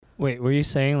Wait, were you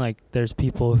saying like there's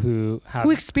people who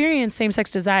experience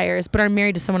same-sex desires but are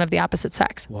married to someone of the opposite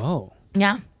sex? Whoa.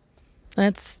 Yeah.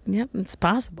 It's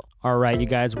possible. All right, you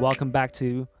guys, welcome back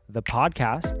to the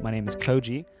podcast. My name is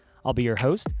Koji. I'll be your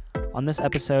host. On this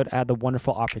episode, I had the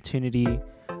wonderful opportunity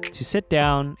to sit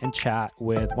down and chat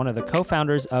with one of the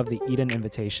co-founders of the Eden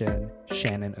Invitation,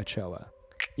 Shannon Ochoa.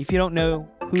 If you don't know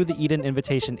who the Eden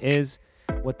Invitation is,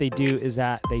 what they do is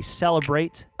that they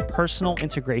celebrate personal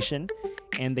integration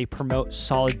and they promote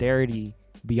solidarity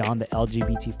beyond the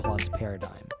LGBT plus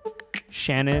paradigm.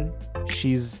 Shannon,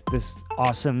 she's this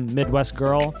awesome Midwest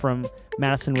girl from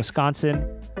Madison,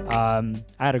 Wisconsin. I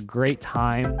had a great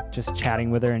time just chatting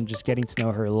with her and just getting to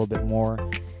know her a little bit more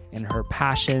and her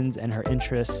passions and her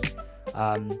interests.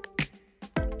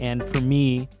 And for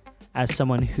me, as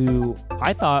someone who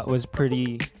I thought was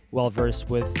pretty well versed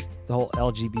with the whole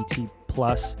LGBT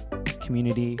plus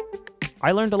community,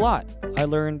 I learned a lot.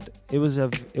 It was a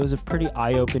pretty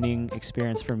eye-opening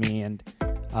experience for me, and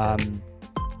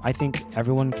I think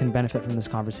everyone can benefit from this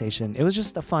conversation. It was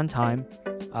just a fun time.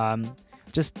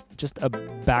 Just a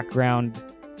background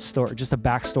story, just a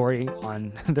backstory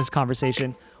on this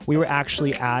conversation. We were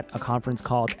actually at a conference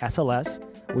called SLS.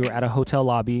 We were at a hotel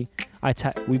lobby.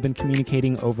 We've been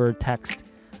communicating over text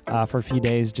for a few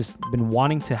days, just been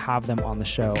wanting to have them on the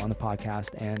show, on the podcast,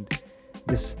 and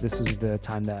this is the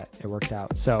time that it worked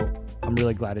out. So I'm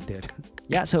really glad it did.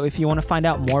 Yeah, so if you want to find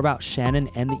out more about Shannon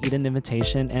and the Eden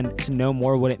Invitation and to know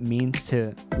more what it means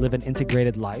to live an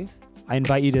integrated life, I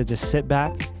invite you to just sit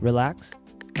back, relax,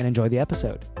 and enjoy the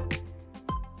episode.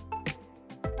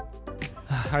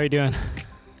 How are you doing?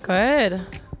 Good.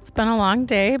 It's been a long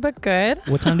day, but good.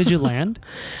 What time did you land?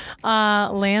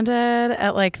 Landed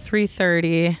at like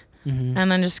 3:30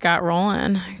 and then just got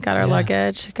rolling. Got our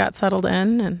luggage, got settled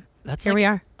in, and here we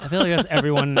are. I feel like that's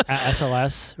everyone at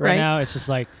SLS right now. It's just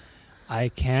like, I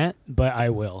can't, but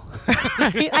I will.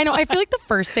 Right? I know. I feel like the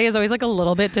first day is always like a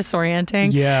little bit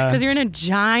disorienting. Yeah. Because you're in a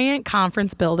giant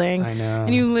conference building. I know.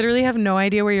 And you literally have no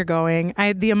idea where you're going.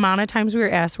 The amount of times we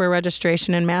were asked where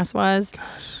registration in Mass was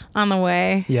on the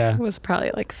way was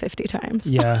probably like 50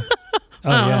 times. Yeah.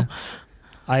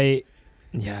 Like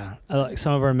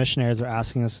some of our missionaries are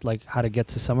asking us like how to get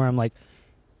to somewhere. I'm like,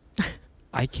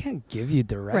 I can't give you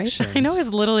directions. Right? I know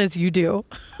as little as you do.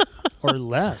 Or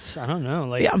less. I don't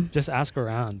know. Just ask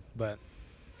around. But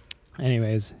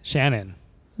anyways, Shannon.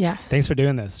 Yes. Thanks for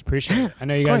doing this. Appreciate it. I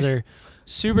know you guys are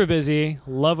super busy.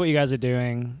 Love what you guys are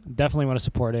doing. Definitely want to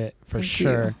support it for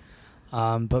sure.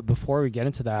 But before we get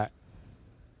into that,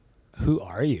 who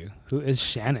are you? Who is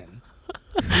Shannon?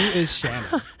 Who is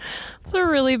Shannon? It's a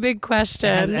really big question.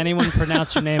 Has anyone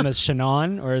pronounced your name as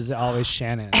Shannon, or is it always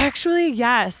Shannon? Actually,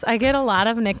 yes. I get a lot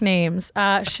of nicknames.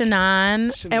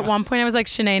 Shannon. At one point, I was like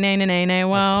Shanae,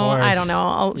 wow. I don't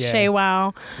know. Shay,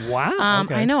 wow. Wow.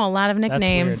 Okay. I know a lot of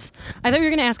nicknames. I thought you were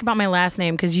going to ask about my last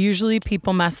name because usually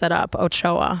people mess that up.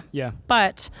 Ochoa. Yeah.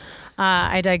 But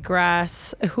I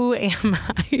digress. Who am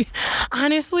I?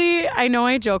 Honestly, I know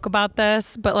I joke about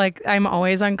this, but like I'm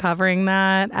always uncovering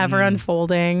that, ever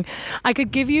unfolding. I could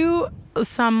give you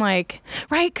some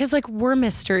because like we're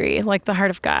mystery, like the heart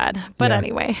of God. But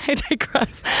anyway, I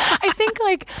digress. I think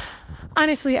like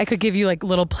honestly, I could give you like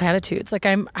little platitudes. Like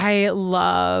I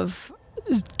love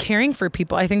caring for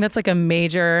people. I think that's like a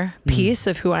major piece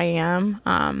of who I am.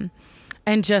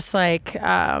 And just like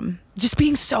just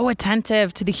being so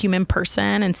attentive to the human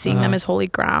person and seeing them as holy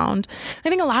ground. I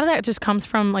think a lot of that just comes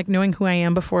from like knowing who I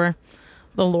am before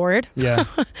the Lord. Yeah.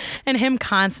 And him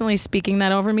constantly speaking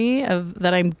that over me of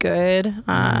that I'm good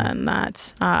and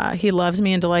that he loves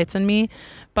me and delights in me.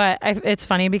 But it's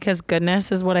funny because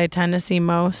goodness is what I tend to see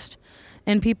most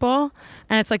in people.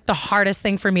 And it's like the hardest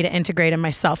thing for me to integrate in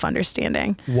my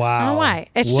self-understanding. Wow. I don't know why.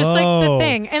 It's just like the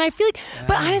thing. And I feel like,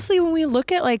 but honestly, when we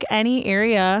look at like any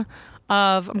area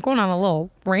of, I'm going on a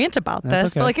little rant about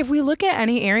this, but like if we look at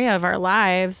any area of our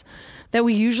lives that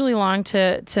we usually long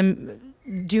to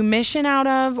do mission out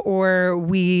of, or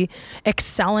we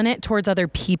excel in it towards other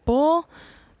people,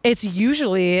 it's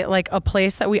usually like a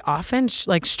place that we often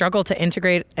struggle to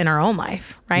integrate in our own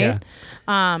life, right?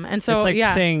 Yeah. And so it's like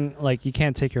saying like you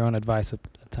can't take your own advice at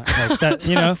a time, like that.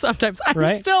 Sometimes I'm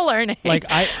still learning. Like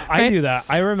I do that.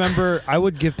 I remember I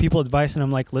would give people advice, and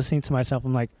I'm like listening to myself.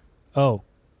 I'm like, oh,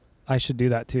 I should do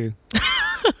that too,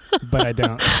 but I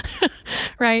don't.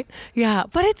 Right. Yeah.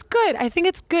 But it's good. I think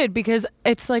it's good because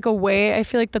it's like a way, I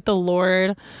feel like that the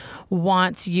Lord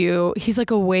wants you. He's like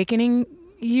awakening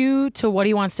you to what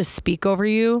he wants to speak over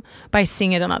you by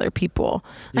seeing it in other people.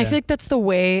 Yeah. I feel like that's the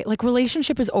way, like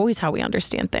relationship is always how we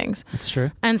understand things. That's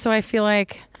true. And so I feel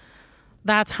like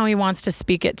that's how he wants to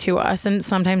speak it to us. And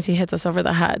sometimes he hits us over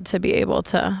the head to be able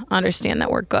to understand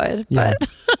that we're good. Yeah. But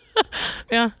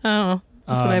yeah, I don't know.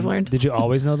 That's what I've learned. Did you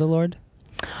always know the Lord?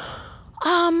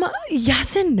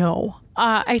 Yes and no.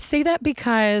 I say that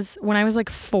because when I was like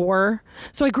 4,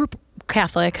 so I grew up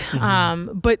Catholic,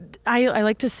 but I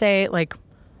like to say like,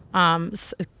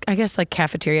 I guess like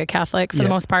cafeteria Catholic for the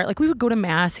most part. Like we would go to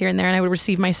mass here and there and I would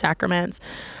receive my sacraments,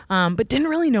 but didn't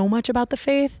really know much about the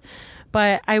faith.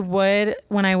 But I would,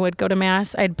 when I would go to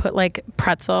mass, I'd put like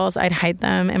pretzels, I'd hide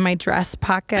them in my dress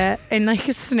pocket and like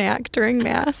a snack during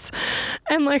mass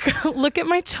and like look at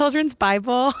my children's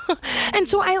Bible. And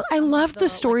so I loved the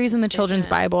stories in the children's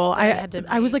Bible.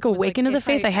 I was like awakened to the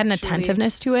faith. I had an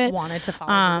attentiveness to it. Wanted to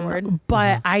follow the Lord.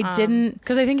 But I didn't,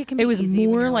 because I think it was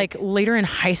more like later in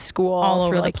high school, all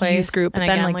through like youth group, but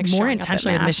then like more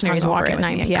intentionally with missionaries walking with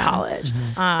me in college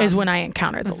is when I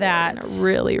encountered the Lord in a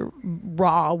really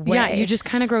raw way. Yeah, you just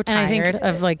kind of grow tired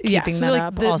of like keeping that like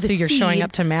up. Also, you're showing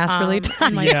up to mass really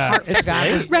tired. Like heart for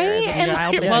God was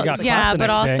right? Yeah, but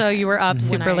also you were up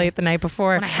super late the night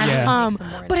before.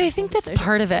 But I think that's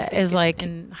part of it is like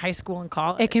in high school and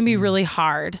college. It can be really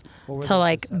hard to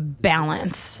like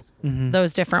balance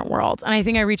those different worlds. And I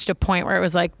think I reached a point where it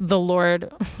was like the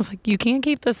Lord was like, you can't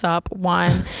keep this up.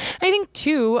 One. And I think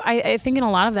two, I think in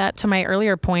a lot of that, to my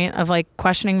earlier point of like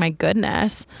questioning my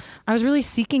goodness, I was really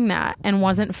seeking that and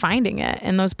wasn't finding it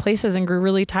in those places and grew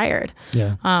really tired.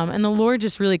 Yeah. And the Lord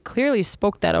just really clearly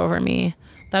spoke that over me,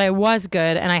 that I was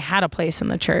good and I had a place in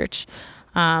the church.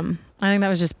 I think that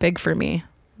was just big for me.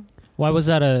 Why is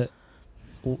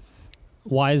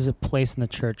a place in the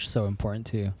church so important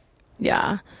to you?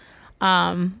 Yeah.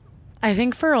 I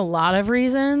think for a lot of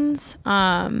reasons,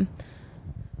 I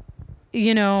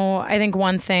think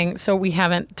one thing, so we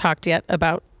haven't talked yet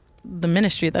about the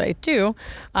ministry that I do,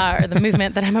 or the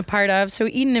movement that I'm a part of. So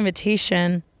Eden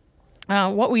Invitation,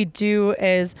 what we do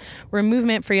is we're a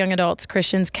movement for young adults,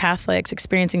 Christians, Catholics,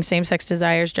 experiencing same-sex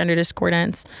desires, gender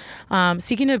discordance,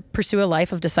 seeking to pursue a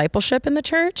life of discipleship in the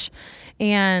church.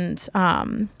 And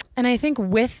I think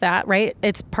with that, right,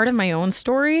 it's part of my own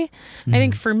story. I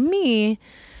think for me,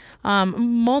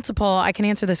 I can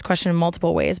answer this question in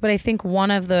multiple ways, but I think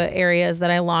one of the areas that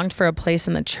I longed for a place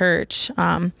in the church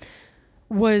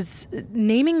was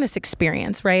naming this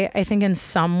experience, right? I think in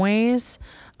some ways,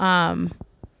 and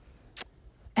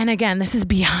again, this is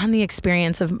beyond the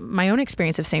experience of my own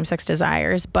experience of same-sex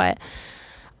desires, but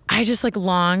I just like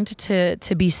longed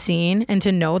to be seen and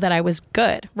to know that I was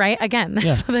good, right? Again,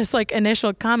 this like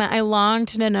initial comment, I longed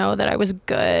to know that I was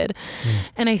good.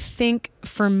 And I think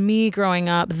for me growing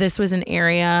up, this was an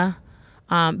area,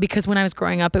 because when I was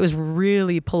growing up, it was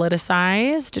really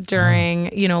politicized during,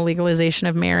 legalization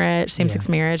of marriage, same-sex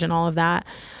marriage and all of that.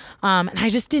 And I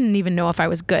just didn't even know if I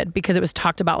was good because it was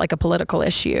talked about like a political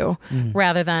issue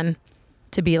rather than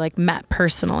to be like met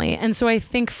personally. And so I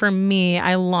think for me,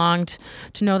 I longed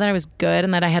to know that I was good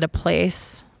and that I had a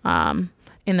place in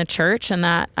the church and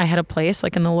that I had a place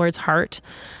like in the Lord's heart.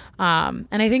 And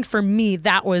I think for me,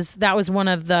 that was one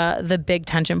of the big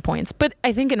tension points. But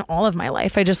I think in all of my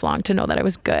life, I just longed to know that I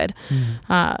was good.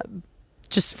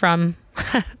 Just from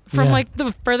like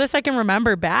the furthest I can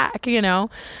remember back, and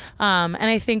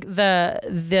I think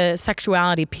the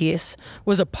sexuality piece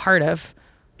was a part of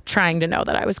trying to know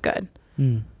that I was good.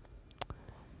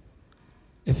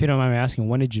 If you don't mind me asking,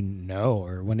 when did you know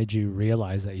or when did you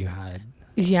realize that you had?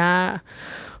 Yeah.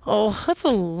 Oh, that's a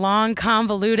long,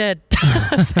 convoluted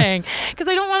thing. Because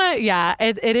I don't want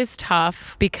to, it is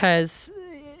tough because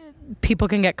people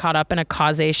can get caught up in a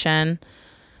causation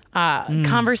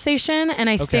conversation. And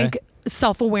I think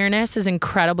self-awareness is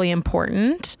incredibly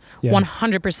important,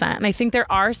 100%. And I think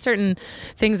there are certain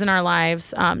things in our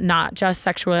lives, not just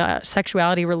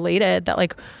sexuality related, that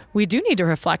like we do need to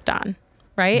reflect on.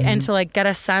 Right. And to like get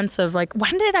a sense of like,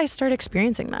 when did I start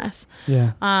experiencing this?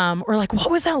 Yeah. Or like, what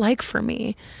was that like for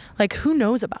me? Like, who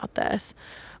knows about this?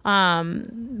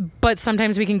 But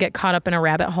sometimes we can get caught up in a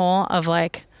rabbit hole of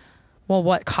like, well,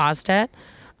 what caused it?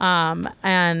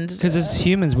 And because as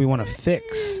humans, we want to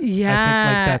fix. Yeah.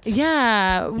 I think like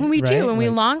that's, when we do, and we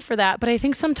long for that. But I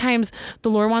think sometimes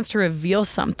the Lord wants to reveal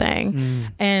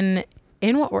something and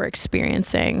in what we're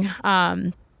experiencing.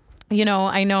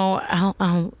 I know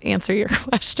I'll answer your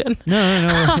question. No.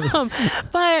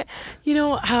 But,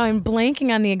 I'm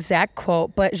blanking on the exact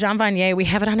quote, but Jean Vanier, we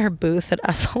have it on our booth at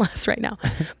SLS right now.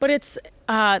 But it's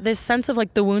this sense of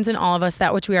like the wounds in all of us,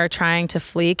 that which we are trying to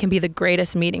flee, can be the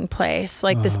greatest meeting place,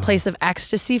 like this place of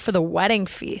ecstasy for the wedding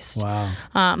feast.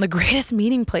 Wow. The greatest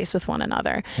meeting place with one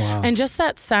another. Wow. And just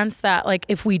that sense that like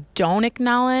if we don't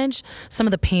acknowledge some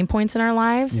of the pain points in our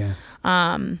lives,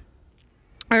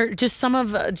 or just some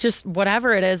of just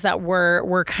whatever it is that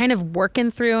we're kind of working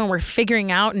through and we're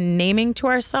figuring out and naming to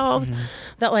ourselves,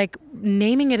 that like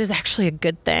naming it is actually a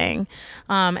good thing.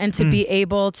 And to be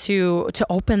able to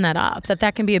open that up,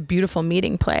 that can be a beautiful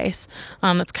meeting place.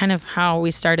 That's kind of how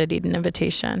we started Eden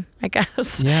Invitation, I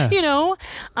guess. Yeah. You know?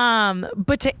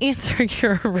 But to answer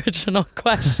your original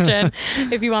question,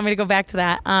 if you want me to go back to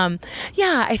that,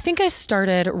 I think I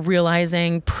started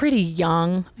realizing pretty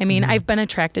young. I mean, I've been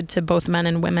attracted to both men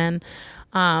and women.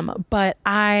 But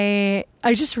I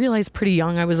just realized pretty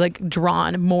young I was like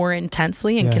drawn more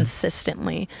intensely and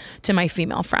consistently to my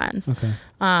female friends. Okay.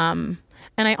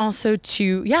 And I also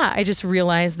I just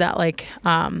realized that like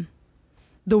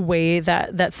the way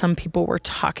that some people were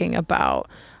talking about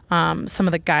some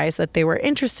of the guys that they were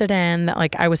interested in, that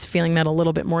like I was feeling that a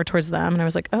little bit more towards them, and I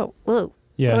was like, oh, whoa,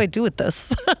 what do I do with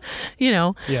this? you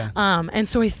know? Yeah. And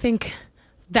so I think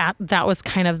that was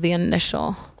kind of the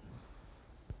initial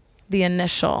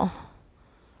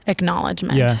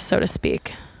acknowledgement, so to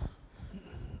speak.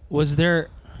 Was there,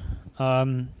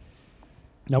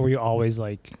 now were you always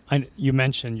like, you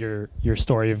mentioned your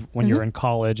story of when you were in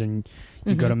college and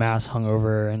you go to mass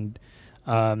hungover, and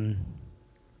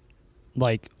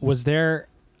like, was there,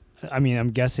 I mean,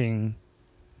 I'm guessing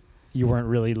you weren't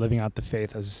really living out the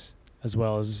faith as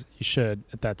well as you should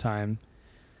at that time.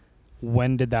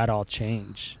 When did that all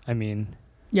change? I mean.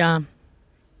 Yeah.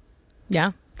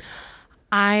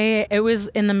 It was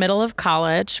in the middle of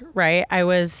college, right? I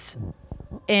was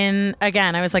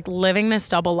like living this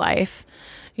double life.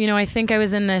 You know, I think I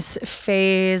was in this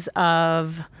phase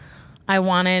of, I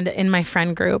wanted in my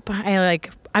friend group, I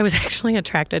was actually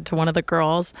attracted to one of the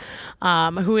girls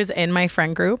who was in my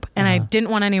friend group, and I didn't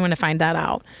want anyone to find that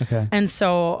out. Okay. And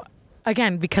so,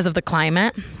 again, because of the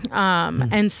climate.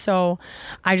 And so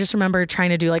I just remember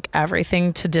trying to do like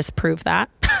everything to disprove that.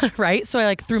 Right. So I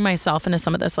like threw myself into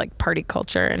some of this like party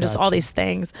culture and just all these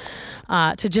things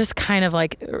to just kind of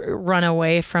like run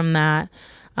away from that.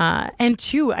 And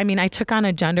two, I mean, I took on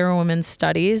a gender and women's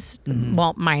studies,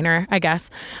 minor, I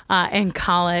guess, in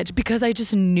college, because I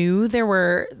just knew there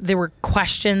were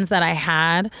questions that I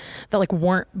had that like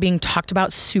weren't being talked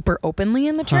about super openly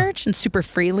in the church and super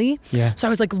freely. Yeah. So I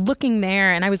was like looking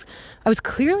there, and I was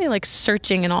clearly like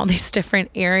searching in all these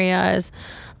different areas.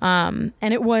 And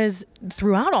it was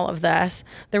throughout all of this,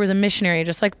 there was a missionary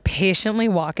just like patiently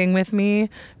walking with me.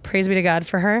 Praise be to God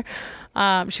for her.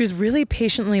 She was really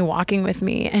patiently walking with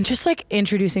me and just like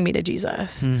introducing me to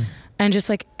Jesus and just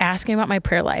like asking about my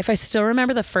prayer life. I still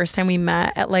remember the first time we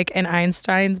met at like an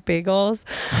Einstein's Bagels.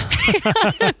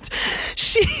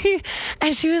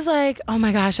 and she was like, oh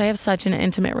my gosh, I have such an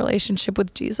intimate relationship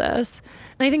with Jesus.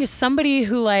 And I think as somebody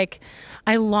who like,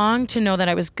 I longed to know that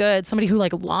I was good, somebody who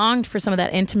like longed for some of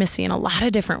that intimacy in a lot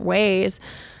of different ways,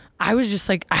 I was just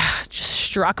like, just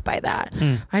struck by that.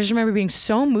 I just remember being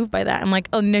so moved by that and like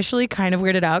initially kind of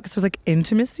weirded out because it was like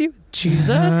intimacy with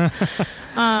Jesus.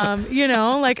 You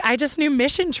know, like I just knew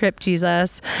mission trip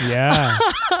Jesus. Yeah.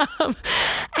 And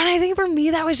I think for me,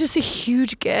 that was just a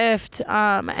huge gift.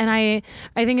 And I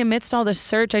think amidst all the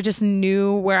search, I just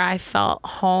knew where I felt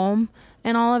home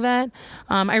in all of it.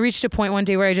 I reached a point one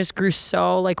day where I just grew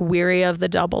so like weary of the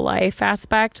double life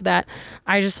aspect that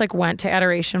I just like went to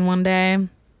adoration one day.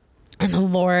 And the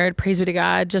Lord, praise be to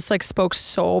God, just like spoke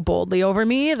so boldly over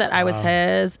me that I was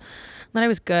his, that I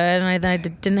was good, and that I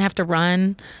didn't have to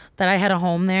run, that I had a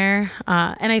home there.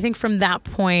 And I think from that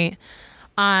point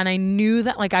on, I knew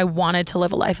that like I wanted to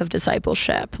live a life of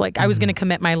discipleship. Like I was going to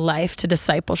commit my life to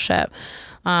discipleship.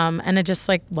 And it just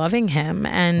like loving him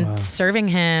and serving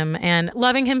him, and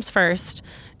loving him first.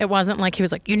 It wasn't like he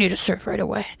was like, you need to serve right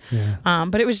away. Yeah.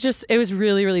 But it was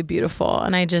really, really beautiful.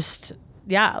 And I just,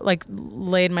 like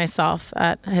laid myself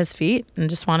at his feet and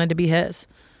just wanted to be his.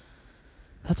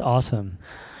 That's awesome.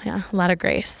 Yeah. A lot of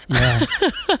grace. Yeah.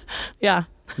 Yeah.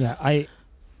 Yeah.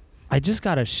 I just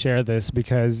got to share this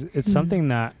because it's something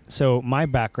that, so my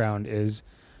background is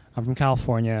I'm from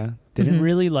California, didn't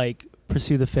really like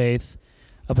pursue the faith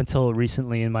up until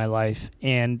recently in my life.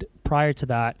 And prior to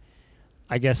that,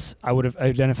 I guess I would have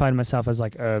identified myself as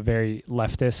like a very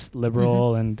leftist,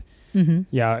 liberal, and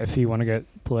if you want to get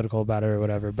political about it or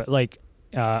whatever, but like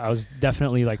I was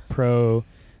definitely like pro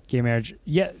gay marriage,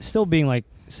 yet still being like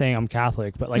saying I'm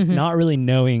Catholic, but like not really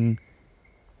knowing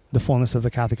the fullness of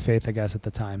the Catholic faith, I guess, at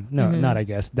the time. No, not I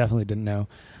guess, definitely didn't know.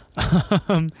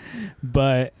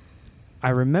 But I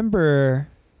remember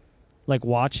like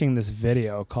watching this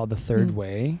video called The Third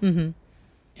Way,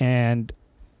 and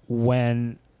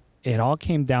when it all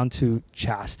came down to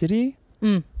chastity,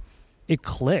 it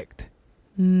clicked.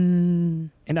 And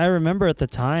I remember at the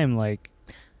time, like,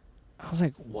 I was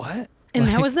like, what? And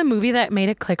that was the movie that made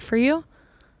it click for you?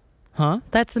 Huh?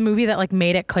 That's the movie that like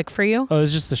made it click for you? Oh, it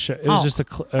was just a show. It was just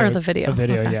or the video. A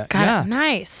video, okay. yeah. Got yeah. it.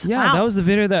 Nice. Yeah, wow. that was the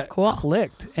video that cool.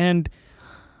 clicked. And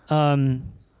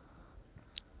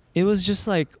it was just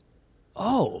like,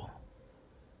 oh,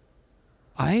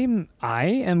 I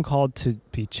am called to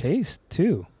be chaste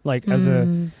too. Like as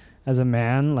a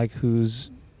man, like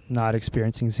who's not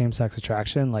experiencing same-sex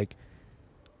attraction, like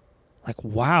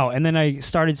wow. And then I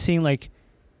started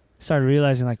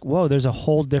realizing like, whoa, there's a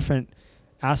whole different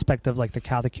aspect of like the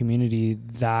Catholic community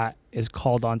that is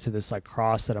called onto this like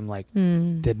cross that I'm like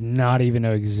did not even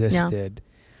know existed.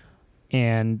 Yeah.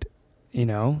 And you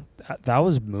know, that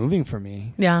was moving for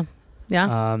me. Yeah.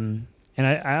 Yeah. And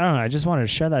I don't know, I just wanted to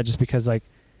share that just because like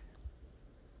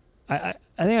I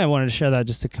think I wanted to share that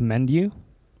just to commend you.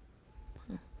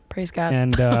 Praise God.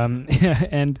 And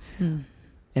and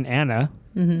Anna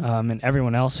and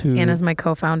everyone else who Anna's my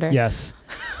co-founder. Yes.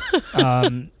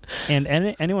 And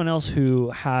anyone else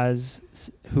who has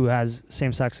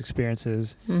same-sex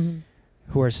experiences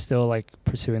who are still like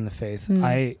pursuing the faith.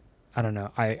 I don't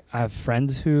know. I have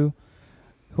friends who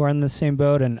are in the same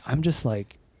boat, and I'm just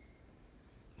like,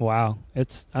 wow. I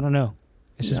don't know.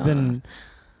 It's just been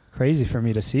crazy for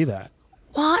me to see that.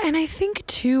 Well, and I think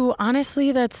too,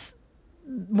 honestly, that's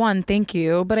one, thank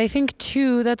you. But I think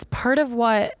too, that's part of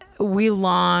what we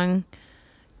long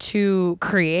to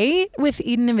create with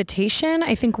Eden Invitation.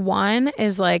 I think one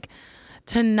is like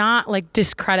to not like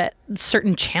discredit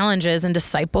certain challenges and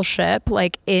discipleship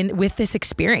like with this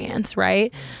experience,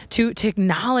 right? To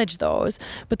acknowledge those,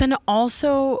 but then to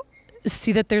also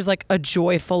see that there's like a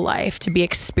joyful life to be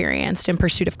experienced in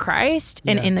pursuit of Christ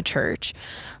and in the church.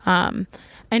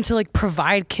 And to like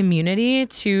provide community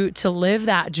to live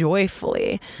that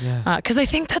joyfully. Yeah. 'Cause I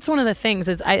think that's one of the things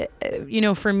is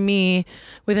for me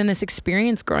within this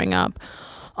experience growing up,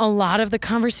 a lot of the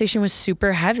conversation was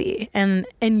super heavy. And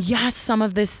yes, some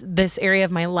of this area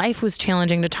of my life was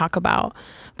challenging to talk about,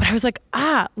 but I was like,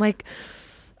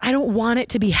 I don't want it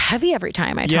to be heavy every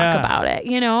time I talk about it.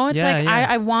 You know, it's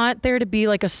I want there to be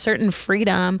like a certain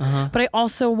freedom, but I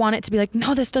also want it to be like,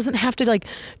 no, this doesn't have to like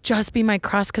just be my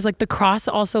cross. 'Cause like the cross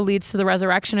also leads to the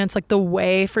resurrection. It's like the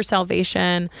way for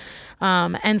salvation.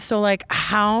 And so like,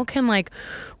 how can like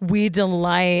we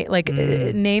delight, like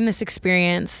name this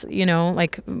experience, you know,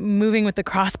 like moving with the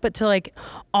cross, but to like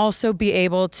also be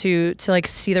able to like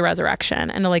see the resurrection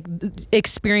and to like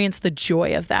experience the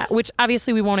joy of that, which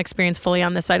obviously we won't experience fully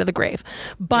on this side of the grave,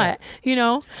 but you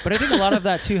know, but I think a lot of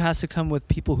that too has to come with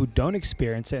people who don't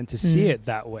experience it and to see it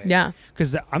that way. Yeah.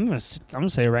 'Cause I'm going to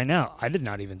say right now, I did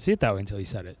not even see it that way until you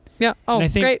said it. Yeah. Oh, and I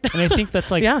think, great. And I think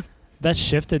that's like, that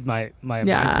shifted my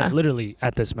mindset literally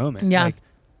at this moment. Yeah. Like,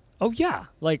 oh yeah.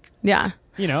 Like,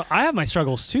 you know, I have my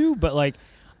struggles too, but like,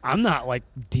 I'm not like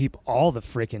deep all the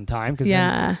freaking time. 'Cause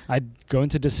then I'd go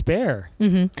into despair.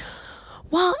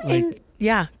 Well, like,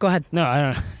 go ahead. No, I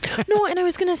don't know. No, and I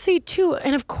was going to say too,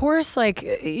 and of course,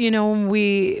 like, you know,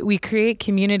 we create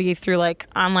community through like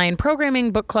online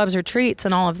programming, book clubs, retreats,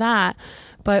 and all of that.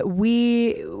 But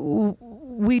we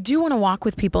do want to walk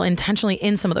with people intentionally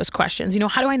in some of those questions. You know,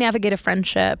 how do I navigate a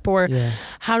friendship? Or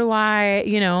how do I,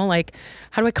 you know, like,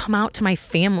 how do I come out to my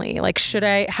family? Like,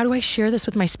 how do I share this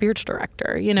with my spiritual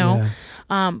director? You know?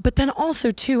 But then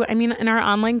also too, I mean, in our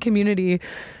online community,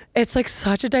 it's like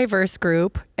such a diverse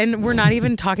group, and we're not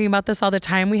even talking about this all the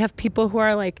time. We have people who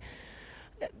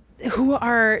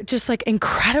are just like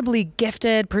incredibly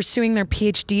gifted, pursuing their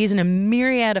PhDs in a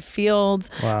myriad of fields.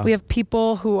 Wow. We have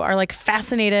people who are like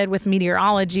fascinated with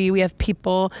meteorology. We just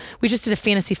did a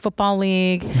fantasy football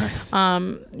league. Nice.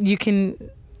 You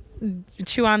can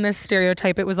chew on this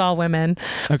stereotype. It was all women,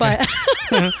 but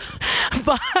you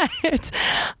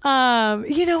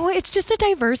know, it's just a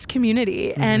diverse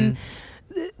community. And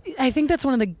I think that's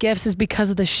one of the gifts is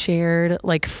because of the shared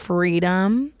like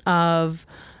freedom of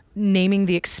naming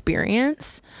the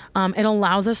experience. It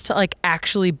allows us to like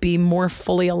actually be more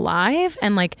fully alive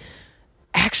and like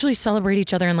actually celebrate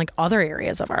each other in like other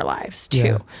areas of our lives too.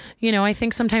 Yeah. You know, I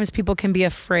think sometimes people can be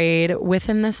afraid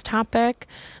within this topic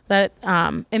that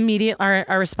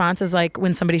our response is like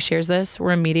when somebody shares this,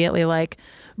 we're immediately like,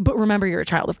 but remember you're a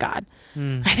child of God.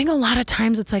 I think a lot of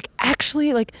times it's like,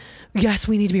 actually, like, yes,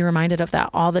 we need to be reminded of that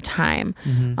all the time.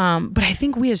 But I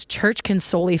think we as church can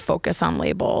solely focus on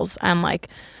labels and like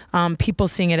people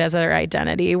seeing it as their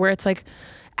identity, where it's like,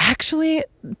 actually,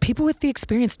 people with the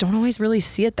experience don't always really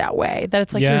see it that way, that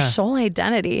it's like your sole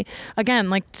identity. Again,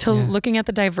 like looking at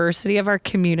the diversity of our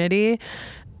community,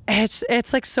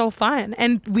 it's like so fun,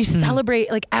 and we celebrate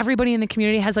like everybody in the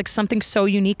community has like something so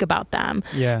unique about them,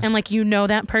 and like, you know,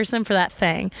 that person for that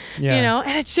thing, you know,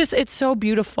 and it's so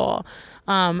beautiful.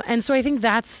 And so I think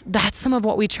that's some of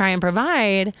what we try and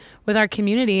provide with our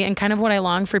community, and kind of what I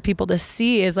long for people to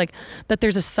see is like that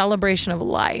there's a celebration of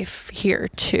life here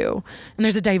too. And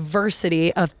there's a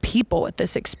diversity of people with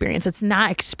this experience. It's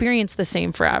not experienced the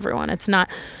same for everyone. It's not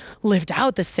lived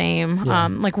out the same.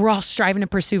 Like we're all striving to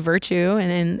pursue virtue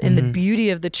and in the beauty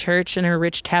of the church and her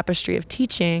rich tapestry of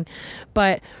teaching,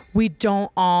 but we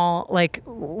don't all like,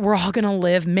 we're all going to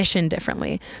live mission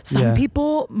differently. Some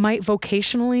people might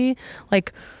vocationally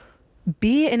like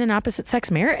be in an opposite sex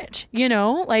marriage, you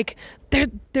know, like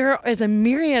there is a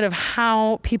myriad of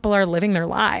how people are living their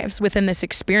lives within this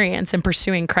experience and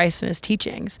pursuing Christ and his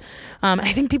teachings.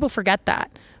 I think people forget that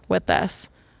with this.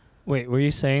 Wait, were you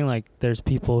saying like there's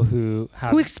people who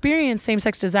experience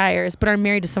same-sex desires but are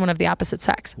married to someone of the opposite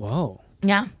sex? Whoa.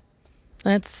 Yeah.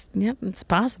 It's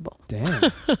possible.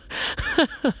 Damn.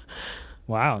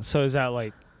 Wow. So is that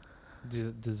like,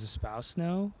 does the spouse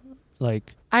know?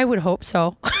 Like, I would hope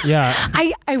so. Yeah.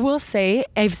 I will say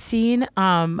I've seen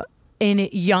in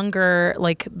younger,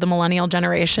 like the millennial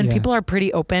generation, people are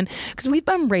pretty open because we've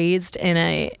been raised in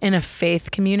a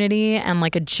faith community and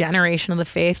like a generation of the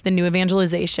faith, the new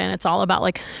evangelization. It's all about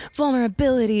like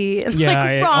vulnerability and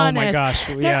like rawness. Oh my gosh.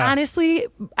 That honestly,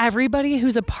 everybody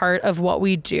who's a part of what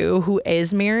we do who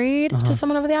is married to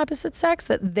someone of the opposite sex,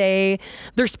 that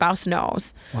their spouse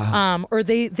knows. Wow. Or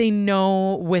they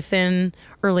know within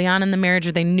early on in the marriage,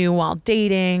 or they knew while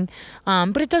dating.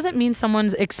 But it doesn't mean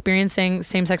someone's experiencing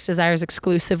same-sex desires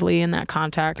exclusively in that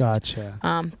context. Gotcha.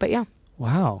 But yeah.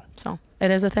 Wow. So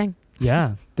it is a thing.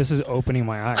 Yeah. This is opening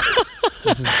my eyes.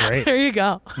 This is great. There you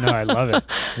go. No, I love it.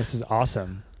 This is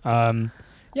awesome.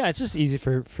 Yeah, it's just easy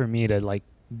for me to like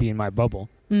be in my bubble.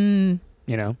 You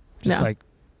know? Just like,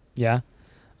 yeah.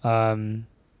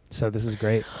 So this is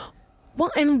great. Well,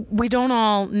 and we don't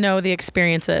all know the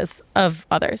experiences of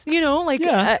others, you know, like,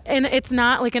 and it's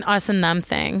not like an us and them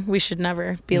thing. We should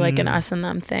never be like an us and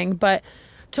them thing, but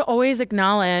to always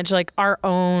acknowledge like our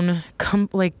own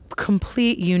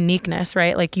complete uniqueness,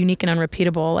 right? Like unique and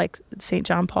unrepeatable, like St.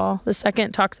 John Paul II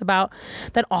talks about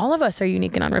that all of us are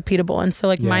unique and unrepeatable. And so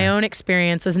like my own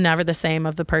experience is never the same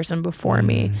of the person before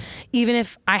me, even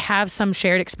if I have some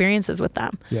shared experiences with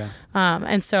them. Yeah.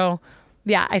 And so,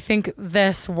 yeah, I think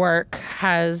this work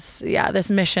has,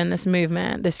 this mission, this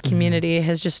movement, this community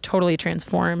has just totally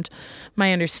transformed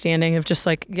my understanding of just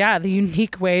like, the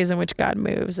unique ways in which God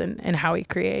moves and how he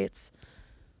creates.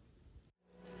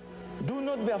 Do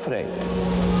not be afraid.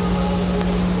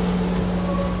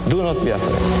 Do not be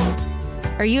afraid.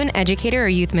 Are you an educator or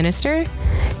youth minister?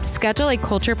 Schedule a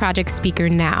Culture Project speaker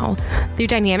now. Through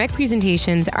dynamic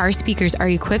presentations, our speakers are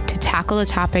equipped to tackle the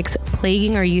topics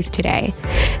plaguing our youth today.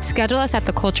 Schedule us at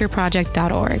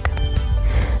thecultureproject.org.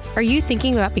 Are you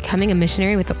thinking about becoming a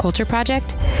missionary with the Culture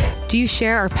Project? Do you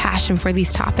share our passion for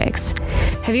these topics?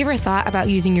 Have you ever thought about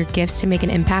using your gifts to make an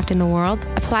impact in the world?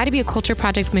 Apply to be a Culture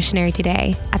Project missionary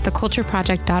today at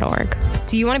thecultureproject.org.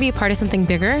 Do you want to be a part of something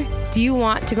bigger? Do you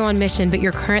want to go on mission, but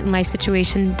your current life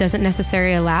situation doesn't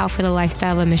necessarily allow for the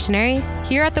lifestyle of a missionary?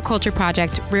 Here at the Culture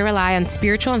Project, we rely on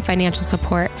spiritual and financial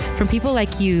support from people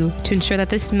like you to ensure that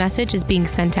this message is being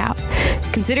sent out.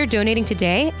 Consider donating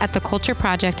today at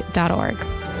thecultureproject.org.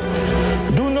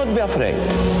 Do not be afraid.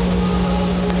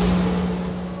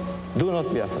 Do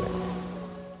not be afraid.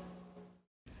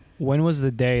 When was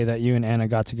the day that you and Anna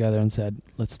got together and said,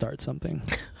 let's start something?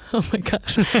 Oh my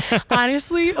gosh.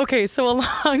 Honestly, okay, so a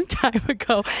long time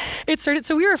ago, it started.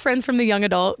 So we were friends from the young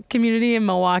adult community in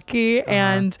Milwaukee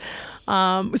and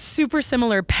super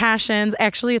similar passions.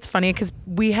 Actually, it's funny because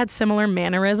we had similar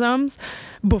mannerisms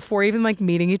before even like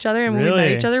meeting each other. And when we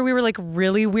met each other, we were like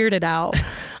really weirded out.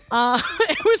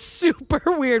 It was super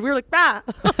weird. We were like,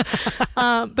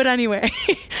 but anyway,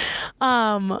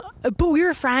 but we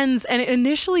were friends, and it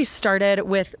initially started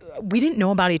with, we didn't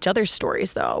know about each other's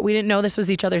stories though. We didn't know this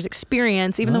was each other's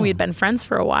experience, even though we had been friends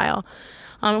for a while.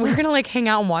 We were going to like hang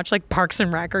out and watch like Parks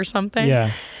and Rec or something.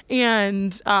 Yeah.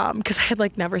 And, cause I had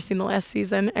like never seen the last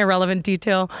season, irrelevant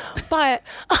detail, but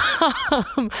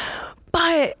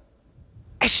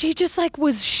she just like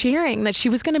was sharing that she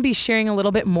was going to be sharing a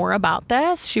little bit more about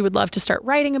this. She would love to start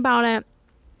writing about it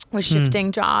with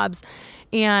shifting jobs.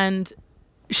 And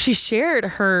she shared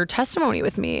her testimony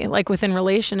with me, like within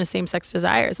relation to same-sex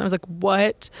desires. And I was like,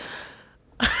 what?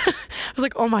 I was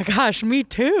like, oh my gosh, me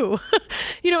too.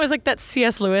 You know, it was like that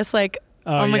C.S. Lewis, like,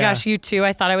 oh my gosh, you too.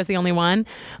 I thought I was the only one.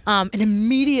 And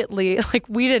immediately, like,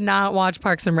 we did not watch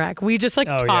Parks and Rec. We just like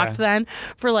talked then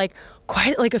for like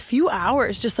quite like a few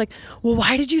hours, just like, well,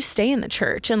 why did you stay in the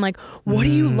church? And like, what do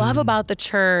you love about the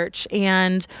church?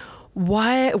 And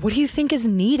what do you think is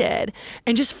needed?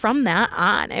 And just from that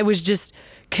on, it was just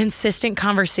consistent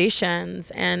conversations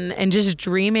and just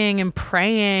dreaming and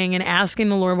praying and asking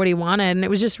the Lord what he wanted. And it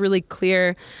was just really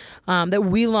clear that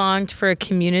we longed for a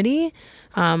community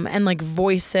and like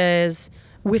voices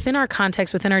within our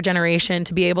context, within our generation,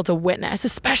 to be able to witness,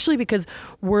 especially because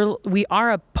we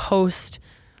are a post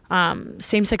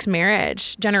same-sex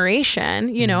marriage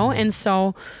generation, you know? And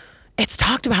so it's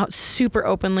talked about super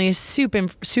openly,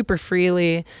 super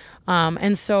freely.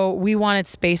 And so we wanted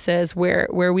spaces where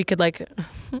we could like,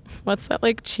 what's that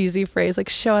like cheesy phrase? Like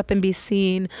show up and be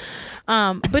seen.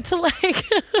 But to like,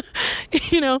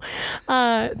 you know,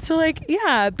 to like,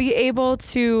 yeah, be able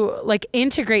to like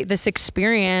integrate this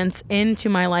experience into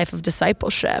my life of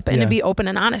discipleship and to be open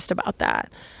and honest about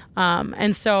that.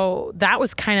 And so that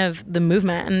was kind of the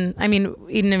movement. And I mean,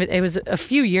 it was a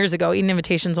few years ago. Eden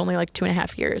Invitation's only like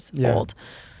 2.5 years old.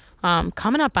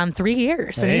 Coming up on 3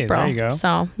 years in April. There you go.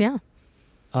 So yeah.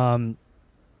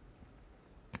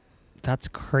 That's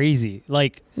crazy.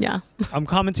 Like, yeah, I'm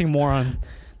commenting more on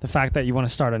the fact that you want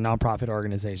to start a nonprofit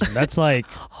organization. That's like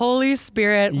Holy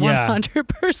Spirit,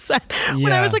 100%.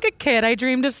 When I was like a kid, I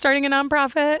dreamed of starting a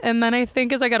nonprofit. And then I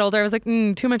think as I got older, I was like,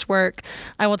 too much work.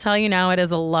 I will tell you now, it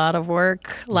is a lot of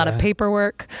work, a lot of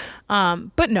paperwork.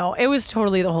 But no, it was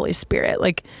totally the Holy Spirit.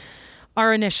 Like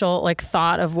our initial like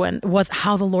thought of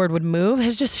how the Lord would move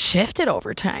has just shifted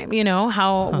over time, you know,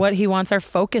 what he wants our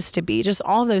focus to be, just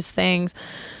all those things.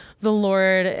 The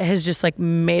Lord has just like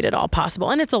made it all possible.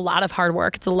 And it's a lot of hard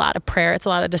work. It's a lot of prayer. It's a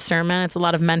lot of discernment. It's a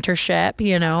lot of mentorship,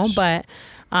 you know, but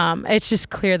it's just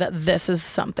clear that this is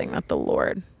something that the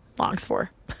Lord longs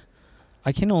for.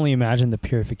 I can only imagine the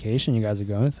purification you guys are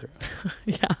going through.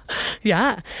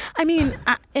 Yeah. I mean,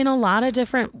 in a lot of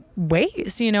different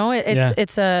ways, you know,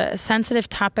 it's a sensitive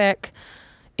topic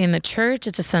in the church.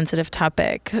 It's a sensitive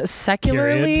topic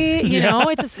secularly, you know,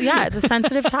 it's a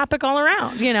sensitive topic all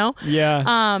around, you know?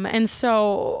 Yeah. And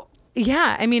so,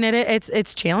 yeah, I mean,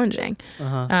 it's challenging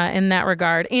in that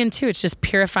regard. And too, it's just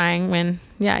purifying when,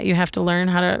 you have to learn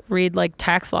how to read like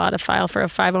tax law to file for a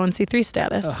 501c3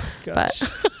 status. Oh, gosh.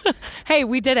 But hey,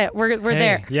 we did it. We're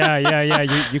there.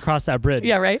 Yeah. You crossed that bridge.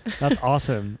 Yeah, right. That's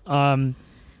awesome.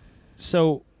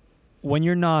 So when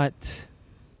you're not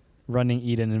running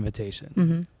Eden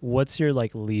Invitation, what's your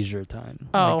like leisure time?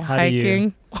 Oh, like,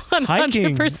 hiking.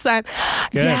 100%.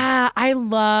 Good. Yeah, I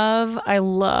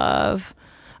love.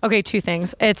 Okay, two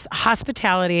things. It's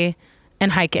hospitality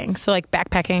and hiking. So like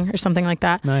backpacking or something like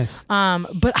that. Nice.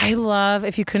 But I love,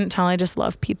 if you couldn't tell, I just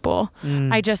love people.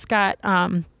 I just got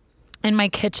in my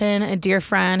kitchen a dear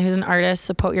friend who's an artist.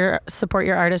 Support your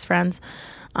artist friends.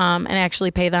 And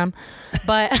actually pay them,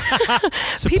 but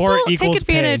people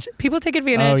take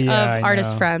advantage of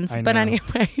artist friends. But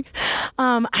anyway,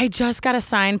 I just got a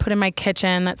sign put in my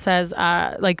kitchen that says,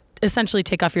 like, essentially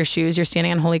take off your shoes. You're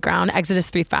standing on holy ground. Exodus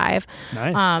 3:5.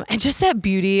 Nice. And just that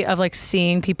beauty of like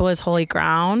seeing people as holy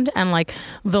ground and like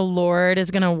the Lord is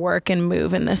going to work and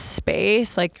move in this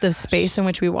space. Like the space in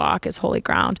which we walk is holy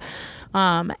ground.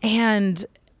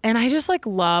 And I just like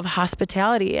love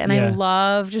hospitality and I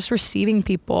love just receiving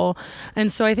people.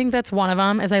 And so I think that's one of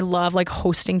them is I love like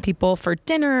hosting people for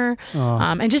dinner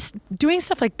and just doing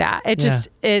stuff like that.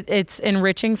 It's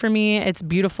enriching for me. It's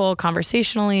beautiful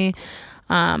conversationally.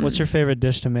 What's your favorite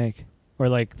dish to make or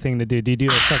like thing to do? Do you do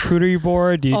like charcuterie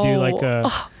board? Do you do like a...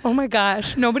 Oh my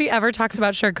gosh. Nobody ever talks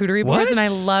about charcuterie boards and I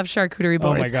love charcuterie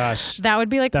boards. Oh my gosh. That would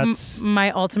be like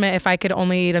my ultimate if I could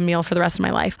only eat a meal for the rest of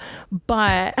my life.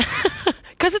 But...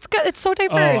 Because it's so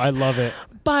diverse. Oh, I love it.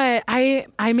 But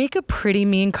I make a pretty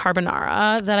mean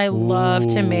carbonara that I love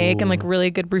to make and like really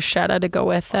good bruschetta to go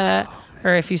with it.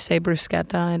 Or if you say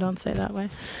bruschetta, I don't say that way.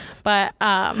 But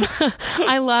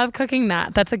I love cooking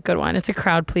that. That's a good one. It's a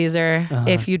crowd pleaser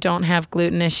if you don't have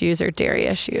gluten issues or dairy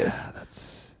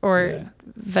issues. Or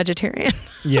vegetarian.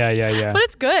 Yeah. But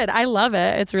it's good. I love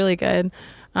it. It's really good.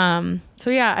 So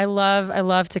yeah, I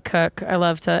love to cook. I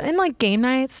love to, and like game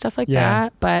nights, stuff like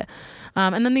that. But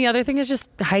and then the other thing is just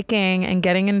hiking and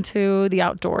getting into the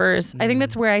outdoors. I think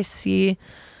that's where I see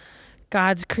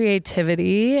God's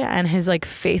creativity and his like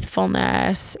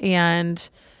faithfulness and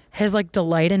his like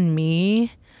delight in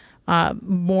me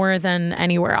more than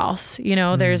anywhere else. You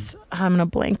know, there's, I'm going to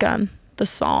blank on the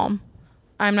Psalm.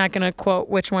 I'm not going to quote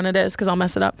which one it is because I'll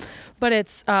mess it up. But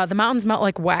it's the mountains melt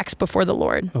like wax before the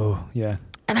Lord. Oh, yeah.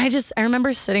 And I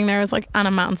remember sitting there, I was like on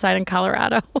a mountainside in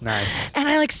Colorado. Nice. And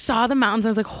I like saw the mountains. I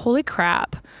was like, holy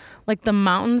crap. Like the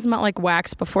mountains melt like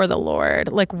wax before the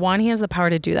Lord. Like one, he has the power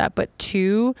to do that. But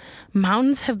two,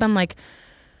 mountains have been like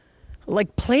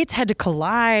like plates had to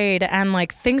collide and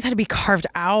like things had to be carved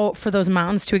out for those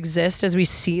mountains to exist as we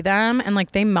see them, and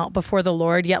like they melt before the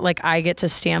Lord, yet like I get to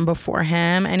stand before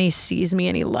him and he sees me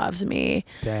and he loves me.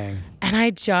 Dang. And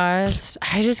I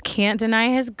just can't deny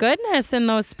his goodness in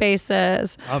those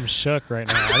spaces. I'm shook right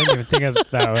now. I didn't even think of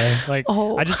it that way. Like,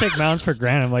 I just take mountains for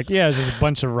granted. I'm like, yeah, it's just a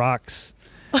bunch of rocks.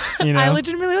 You know? I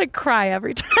legitimately like cry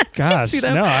every time. Gosh, I see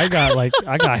them. no, I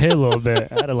got hit a little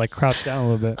bit. I had to like crouch down a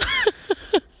little bit.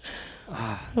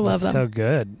 I love them. So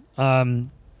good. I don't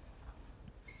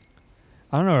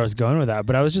know where I was going with that,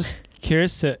 but I was just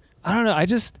curious to. I don't know.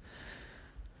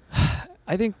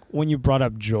 I think when you brought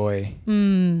up joy,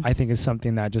 I think is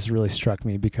something that just really struck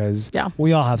me because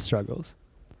we all have struggles.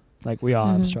 Like we all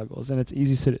have struggles, and it's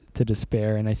easy to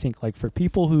despair. And I think like for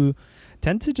people who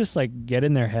tend to just like get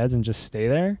in their heads and just stay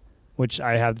there, which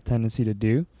I have the tendency to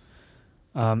do,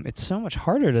 it's so much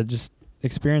harder to just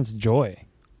experience joy.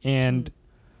 And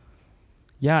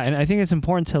yeah, and I think it's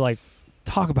important to like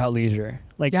talk about leisure,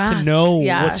 like to know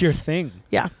what's your thing.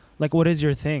 Yeah. Like what is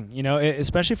your thing? You know,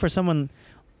 especially for someone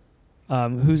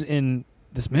who's in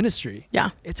this ministry.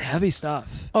 Yeah. It's heavy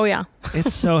stuff. Oh yeah.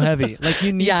 It's so heavy. Like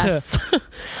you need to,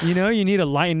 you need to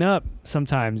lighten up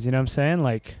sometimes, you know what I'm saying?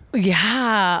 Like,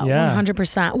 yeah.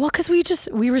 100%. Well, cause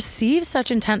we receive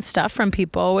such intense stuff from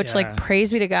people, which like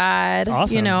praise be to God,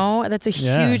 awesome. You know, that's a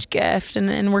huge gift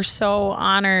and we're so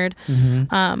honored.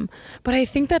 But I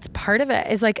think that's part of it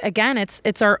is like, again,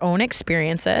 it's our own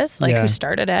experiences, like who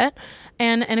started it.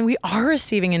 And we are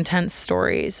receiving intense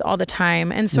stories all the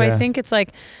time. And so I think it's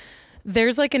like,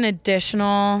 there's like an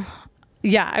additional,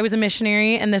 I was a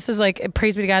missionary and this is like,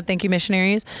 praise be to God, thank you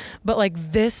missionaries. But like,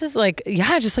 this is like,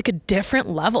 just like a different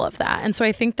level of that. And so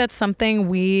I think that's something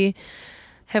we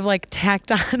have like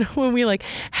tacked on when we like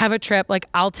have a trip, like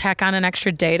I'll tack on an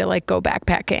extra day to like go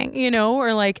backpacking, you know,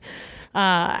 or like,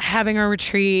 having a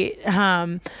retreat,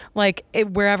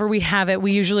 wherever we have it,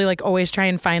 we usually like always try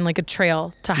and find like a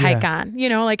trail to hike on, you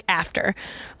know, like after,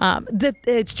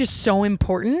 it's just so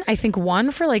important. I think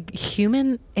one for like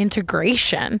human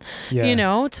integration, you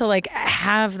know, to like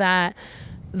have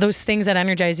those things that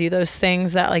energize you, those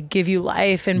things that like give you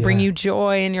life and bring you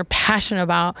joy and you're passionate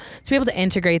about, to be able to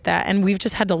integrate that. And we've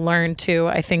just had to learn to,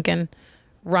 I think, in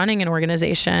running an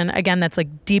organization, again, that's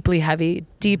like deeply heavy,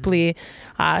 deeply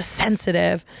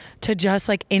sensitive, to just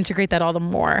like integrate that all the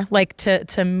more, like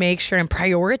to make sure and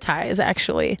prioritize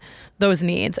actually those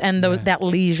needs and that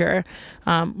leisure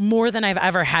more than I've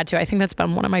ever had to. I think that's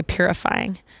been one of my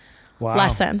purifying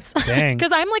lessons.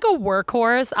 Because I'm like a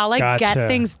workhorse. I'll like get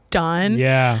things done.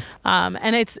 Yeah.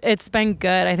 And it's been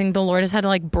good. I think the Lord has had to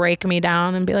like break me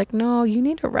down and be like, no, you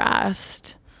need to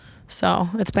rest. So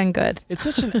it's been good. It's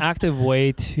such an active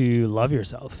way to love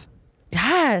yourself.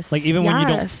 Yes. Like even when you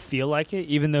don't feel like it,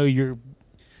 even though your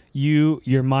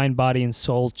mind, body, and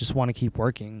soul just want to keep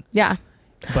working. Yeah.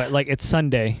 But like it's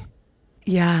Sunday.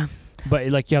 Yeah. But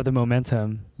like you have the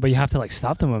momentum, but you have to like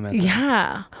stop the momentum.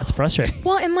 Yeah. That's frustrating.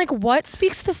 Well, and like what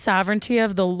speaks the sovereignty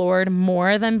of the Lord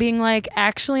more than being like,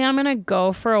 actually, I'm going to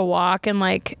go for a walk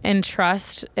and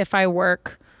trust if I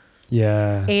work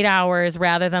 8 hours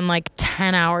rather than like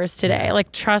 10 hours today.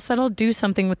 Like trust that I'll do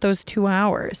something with those 2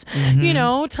 hours, you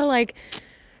know, to like,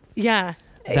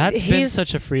 That's been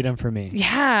such a freedom for me.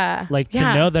 Yeah. Like to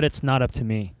know that it's not up to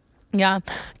me. Yeah.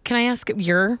 Can I ask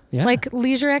your like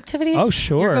leisure activities? Oh,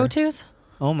 sure. Your go-tos?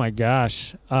 Oh my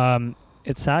gosh.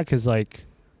 It's sad because like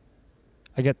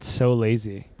I get so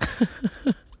lazy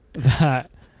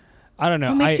that I don't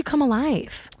know. What makes you come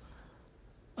alive?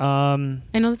 I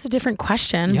know that's a different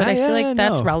question, but I feel like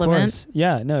that's relevant.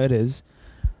 Yeah, no, it is.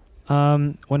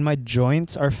 When my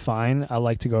joints are fine, I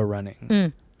like to go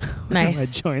running. Nice. My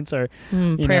joints are,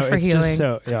 pray for it's healing. Just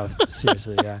so,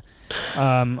 seriously, yeah.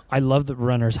 I love the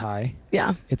runner's high.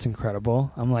 Yeah. It's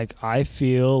incredible. I'm like, I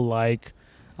feel like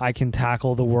I can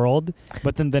tackle the world,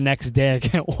 but then the next day I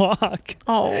can't walk.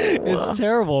 Oh. It's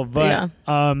terrible. But,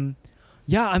 I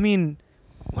mean,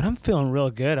 when I'm feeling real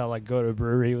good, I'll like go to a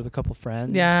brewery with a couple friends.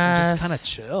 And just kind of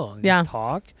chill and just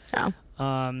talk.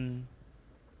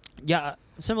 Yeah.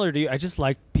 Similar to you, I just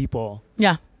like people.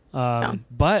 Yeah.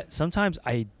 But sometimes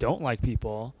I don't like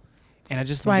people, and I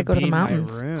just want to be in my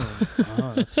room.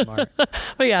 Oh, that's smart.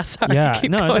 Oh yeah, sorry. Yeah,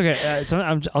 no, it's okay. So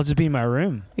I'll just be in my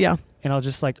room. Yeah. And I'll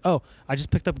just like, I just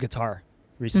picked up guitar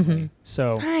recently.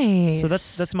 So nice. So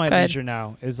that's my leisure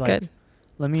now. Is like,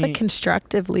 it's like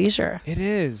constructive leisure. It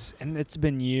is, and it's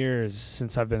been years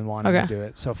since I've been wanting to do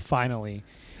it. So finally.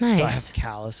 Nice. So I have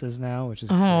calluses now, which is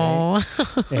great.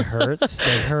 It hurts.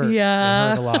 They hurt.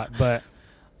 Yeah. They hurt a lot. But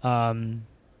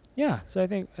so I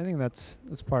think that's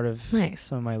part of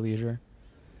some of my leisure.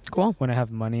 Cool. When I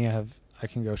have money, I I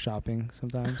can go shopping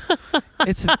sometimes.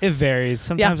 It varies.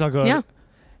 Sometimes I'll go. Yeah.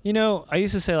 You know, I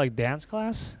used to say like dance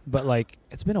class, but like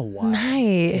it's been a while.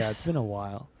 Nice. Yeah, it's been a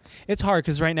while. It's hard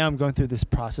because right now I'm going through this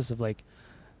process of like,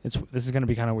 this is gonna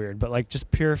be kind of weird, but like just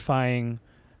purifying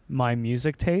my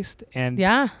music taste. And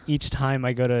each time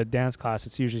I go to a dance class,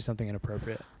 it's usually something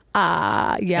inappropriate.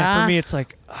 Yeah. And for me, it's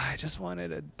like I just wanted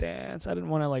to dance. I didn't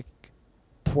want to like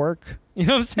twerk. You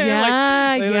know what I'm saying?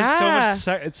 Yeah, like there's so much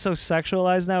it's so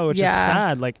sexualized now, which is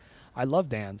sad. Like I love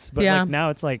dance, but like now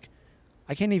it's like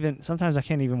sometimes I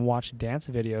can't even watch dance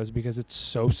videos because it's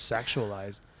so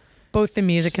sexualized. Both the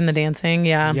music and the dancing,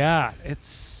 Yeah, it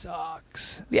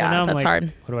sucks. Yeah, so now that's I'm like,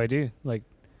 hard. What do I do? Like,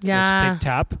 let's take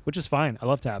tap, which is fine. I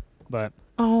love tap, but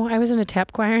I was in a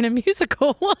tap choir in a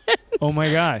musical once. Oh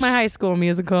my gosh, my high school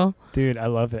musical. Dude, I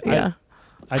love it. Yeah,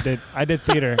 I did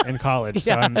theater in college,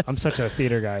 so I'm such a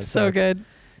theater guy. So good.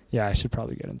 Yeah, I should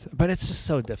probably get into it, but it's just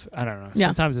so difficult. I don't know. Yeah.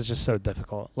 Sometimes it's just so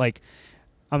difficult. Like,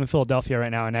 I'm in Philadelphia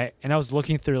right now, and I was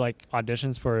looking through like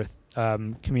auditions for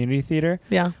community theater.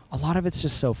 Yeah, a lot of it's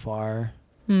just so far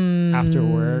after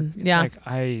work. It's like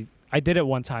I did it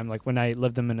one time, like when I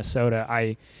lived in Minnesota.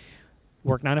 I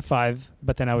worked 9 to 5,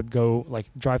 but then I would go like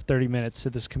drive 30 minutes to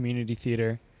this community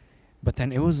theater. But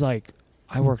then it was like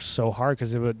I worked so hard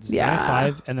because it was 9 to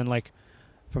 5, and then like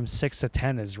from 6 to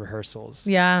 10 is rehearsals.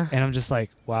 Yeah, and I'm just like,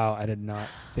 wow, I did not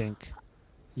think.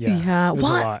 Yeah, it was a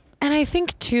lot. And I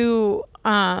think too,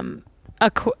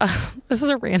 this is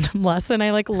a random lesson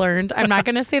I like learned. I'm not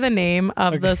going to say the name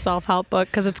of the self-help book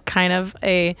because it's kind of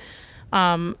a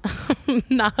not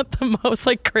the most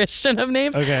like Christian of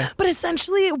names. Okay. But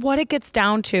essentially what it gets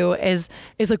down to is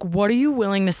like, what are you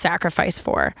willing to sacrifice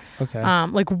for? Okay.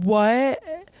 Like what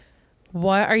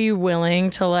are you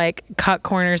willing to like cut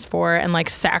corners for and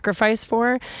like sacrifice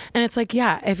for? And it's like,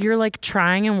 if you're like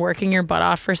trying and working your butt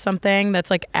off for something that's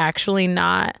like actually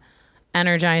not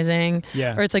energizing,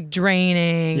 or it's like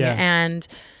draining, and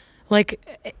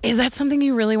like, is that something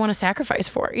you really want to sacrifice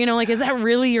for? You know, like, is that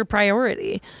really your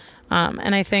priority?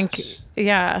 And I think,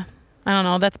 I don't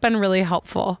know, that's been really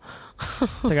helpful.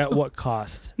 It's like at what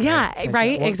cost? Yeah, like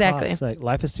right? Exactly. Cost? Like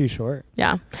life is too short.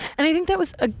 Yeah. And I think that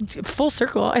was a full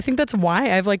circle. I think that's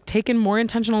why I've like taken more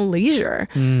intentional leisure,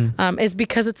 is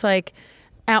because it's like,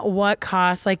 at what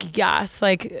cost? Like, yes,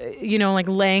 like, you know, like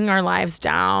laying our lives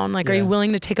down, like, are you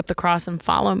willing to take up the cross and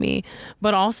follow me?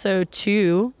 But also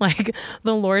too, like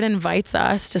the Lord invites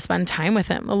us to spend time with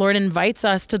him. The Lord invites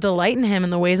us to delight in him in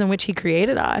the ways in which he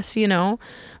created us, you know?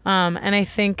 And I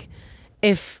think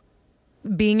if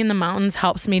being in the mountains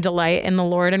helps me delight in the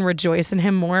Lord and rejoice in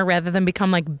him more rather than become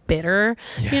like bitter,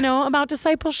 you know, about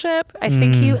discipleship. I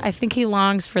think he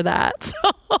longs for that. So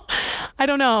I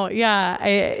don't know.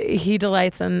 Yeah. He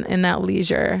delights in that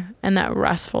leisure and that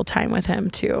restful time with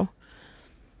him too.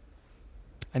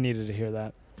 I needed to hear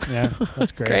that. Yeah.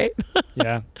 That's great.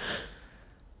 Yeah.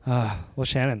 Well,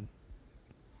 Shannon,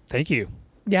 thank you.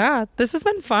 Yeah, this has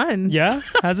been fun. Yeah,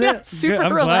 has it?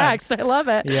 Super relaxed. Glad. I love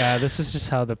it. Yeah, this is just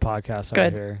how the podcasts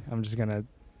are here.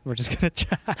 We're just gonna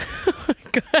chat.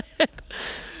 Good.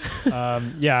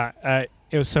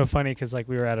 It was so funny because like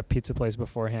we were at a pizza place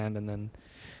beforehand, and then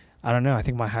I don't know. I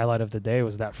think my highlight of the day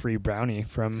was that free brownie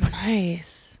from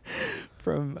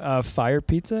from Fire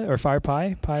Pizza or Fire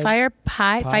Pie. Fired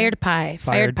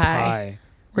Pie.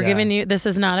 We're giving you. This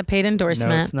is not a paid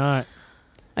endorsement. No, it's not.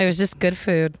 It was just good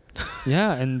food.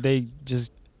 Yeah, and I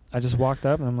just walked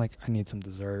up and I'm like, I need some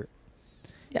dessert.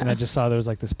 Yes. And I just saw there was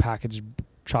like this packaged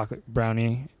chocolate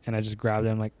brownie, and I just grabbed it.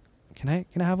 I'm like, can I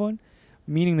have one?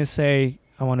 Meaning to say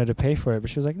I wanted to pay for it, but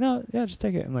she was like, no, just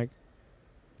take it. I'm like,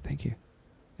 thank you.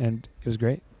 And it was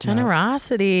great.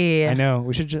 Generosity. I know.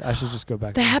 I should just go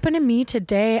back. That happened to me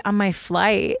today on my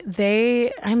flight.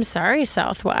 I'm sorry,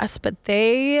 Southwest, but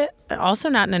they also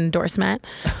not an endorsement.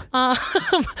 But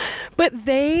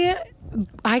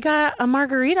I got a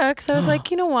margarita because I was like,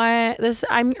 you know what,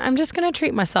 I'm just gonna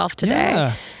treat myself today.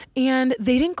 Yeah. And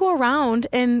they didn't go around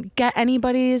and get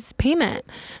anybody's payment.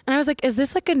 And I was like, is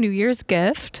this like a New Year's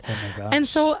gift? Oh my gosh. And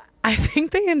so I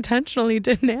think they intentionally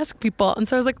didn't ask people. And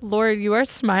so I was like, Lord, you are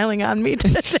smiling on me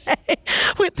today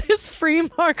with this free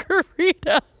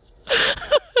margarita.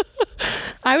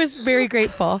 I was very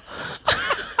grateful.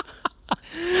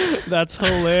 That's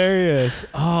hilarious.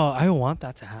 Oh, I want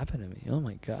that to happen to me. Oh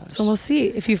my gosh. So we'll see.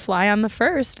 If you fly on the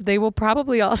 1st, they will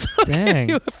probably also give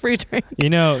you a free drink. You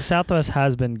know, Southwest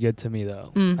has been good to me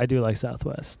though. I do like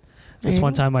Southwest. This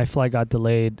one time my flight got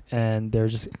delayed, and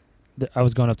I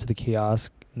was going up to the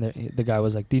kiosk, and the guy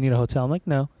was like, do you need a hotel? I'm like,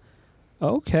 no.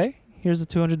 Oh, okay. Here's a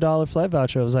 $200 flight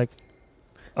voucher. I was like,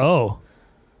 oh.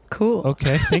 Cool.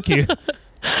 Okay, thank you.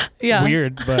 Yeah.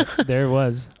 Weird, but there it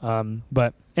was.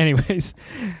 But Anyways,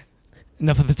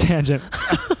 enough of the tangent.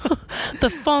 The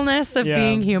fullness of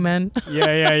being human.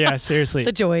 Yeah. Seriously.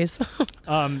 The joys.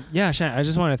 Shannon, I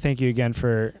just want to thank you again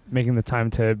for making the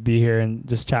time to be here and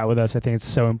just chat with us. I think it's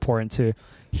so important to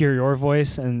hear your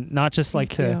voice and not just like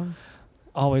to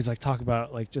always like talk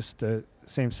about like just the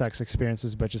same-sex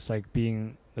experiences, but just like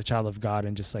being the child of God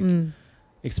and just like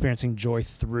experiencing joy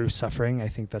through suffering. I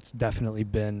think that's definitely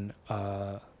been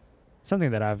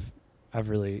something that I've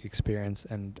really experienced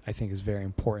and I think is very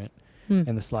important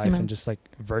in this life. And just like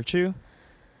virtue,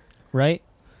 right?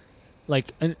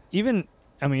 Like, and even,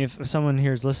 I mean, if someone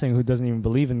here is listening who doesn't even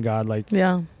believe in God, like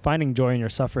finding joy in your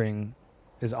suffering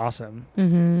is awesome.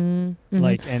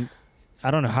 Like, and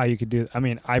I don't know how you could do it. I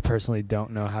mean, I personally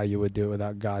don't know how you would do it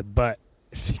without God, but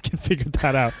if you can figure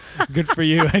that out, good for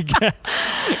you, I guess.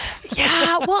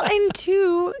 Yeah, well, and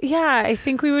two, I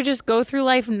think we would just go through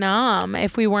life numb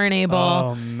if we weren't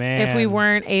able, if we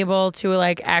weren't able to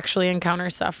like actually encounter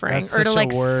suffering or to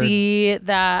like see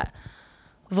that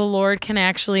the Lord can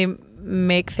actually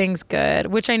make things good.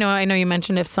 Which I know you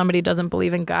mentioned if somebody doesn't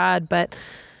believe in God, but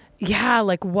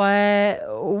like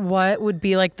what would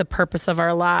be like the purpose of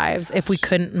our lives if we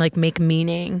couldn't like make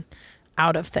meaning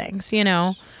out of things, you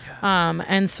know?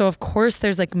 And so of course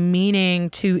there's like meaning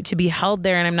to be held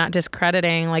there, and I'm not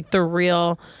discrediting like the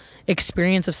real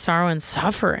experience of sorrow and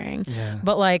suffering,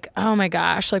 but like, oh my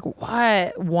gosh, like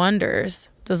what wonders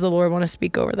does the Lord want to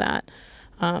speak over that?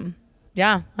 I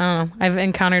don't know. I've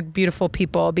encountered beautiful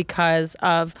people because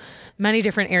of many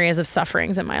different areas of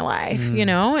sufferings in my life, you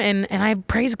know, and I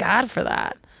praise God for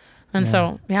that. And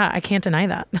so, I can't deny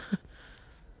that.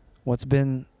 What's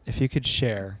been, if you could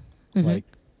share like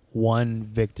one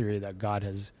victory that God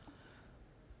has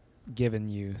given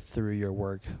you through your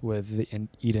work with the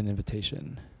Eden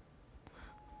Invitation?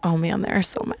 Oh man, there are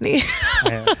so many.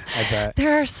 I bet.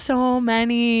 There are so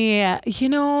many. You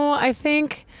know, I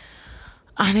think,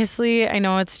 honestly, I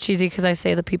know it's cheesy because I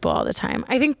say the people all the time.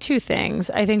 I think two things.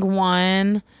 I think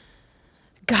one,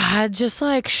 God just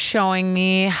like showing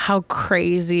me how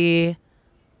crazy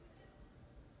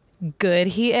good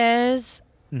he is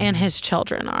and his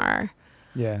children are.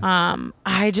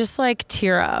 I just like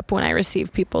tear up when I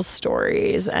receive people's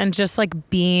stories and just like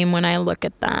beam when I look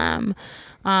at them.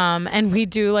 And we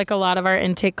do like a lot of our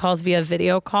intake calls via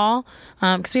video call,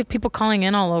 because we have people calling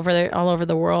in all over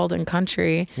the world and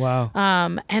country. Wow.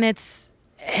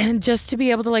 And just to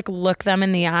be able to like look them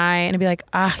in the eye and be like,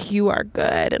 you are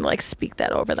good, and like speak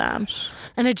that over them.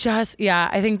 And it just,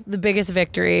 I think the biggest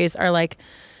victories are like,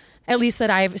 at least that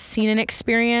I've seen and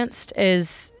experienced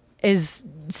is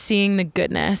seeing the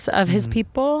goodness of his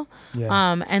people,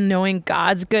 and knowing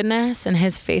God's goodness and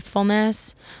his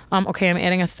faithfulness. I'm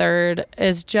adding a third,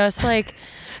 is just like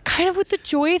kind of with the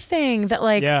joy thing that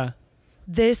like,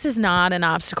 this is not an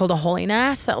obstacle to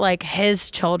holiness, that like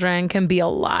his children can be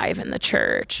alive in the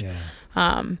church.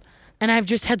 And I've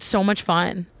just had so much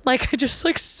fun. Like just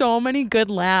like so many good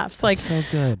laughs. Like so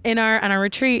good. on our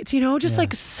retreats, you know, just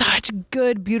like such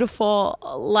good, beautiful,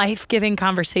 life-giving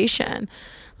conversation.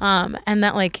 And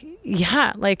that like,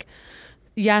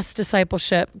 yes,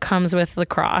 discipleship comes with the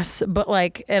cross, but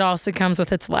like it also comes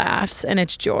with its laughs and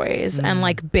its joys and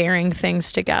like bearing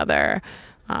things together.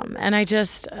 And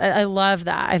I love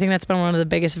that. I think that's been one of the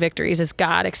biggest victories, is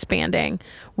God expanding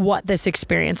what this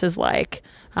experience is like,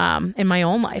 in my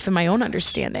own life, in my own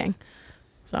understanding.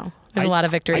 So there's a lot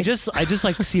of victories. I just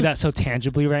like see that so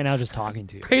tangibly right now, just talking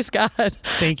to you. Praise God.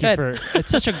 Thank you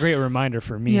it's such a great reminder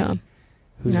for me.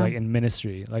 Who's like in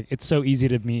ministry. Like it's so easy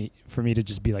for me to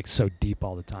just be like so deep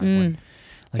all the time.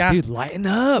 Dude, lighten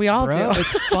up. We all bro. do.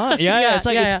 It's fun. It's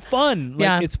like it's fun.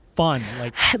 Like it's fun.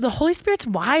 Like the Holy Spirit's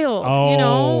wild. Oh, you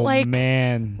know, like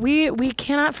man. We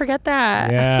cannot forget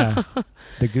that. Yeah.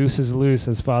 The goose is loose,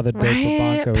 as Father Dirk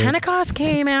Babanco. Pentecost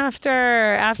came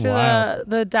after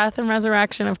the death and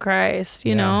resurrection of Christ.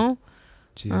 You know.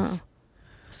 Jeez.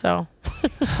 So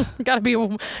gotta be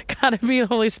the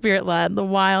Holy Spirit led, the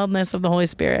wildness of the Holy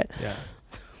Spirit.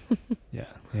 Yeah.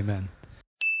 Amen.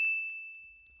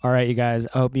 All right, you guys,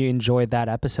 I hope you enjoyed that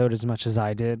episode as much as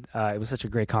I did. It was such a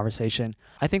great conversation.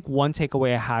 I think one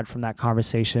takeaway I had from that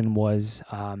conversation was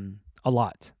a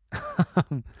lot.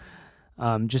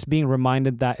 Just being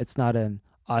reminded that it's not an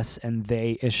us and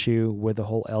they issue with the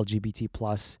whole LGBT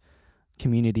plus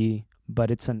community,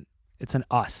 but it's an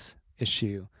us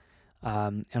issue.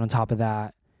 And on top of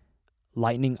that,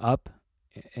 lightening up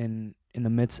in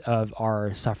the midst of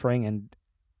our suffering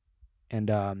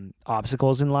and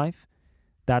obstacles in life.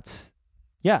 That's,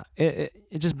 it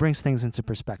just brings things into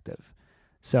perspective.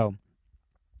 So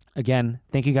again,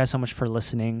 thank you guys so much for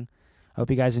listening. I hope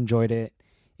you guys enjoyed it.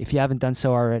 If you haven't done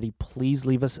so already, please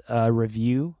leave us a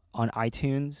review on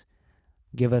iTunes.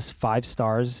 Give us 5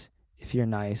 stars if you're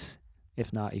nice.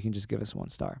 If not, you can just give us 1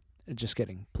 star. Just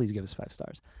kidding. Please give us 5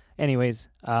 stars. Anyways,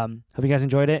 hope you guys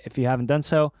enjoyed it. If you haven't done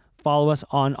so, follow us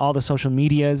on all the social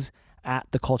medias at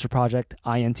The Culture Project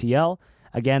INTL.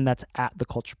 Again, that's at The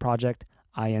Culture Project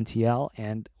INTL,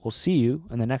 and we'll see you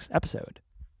in the next episode.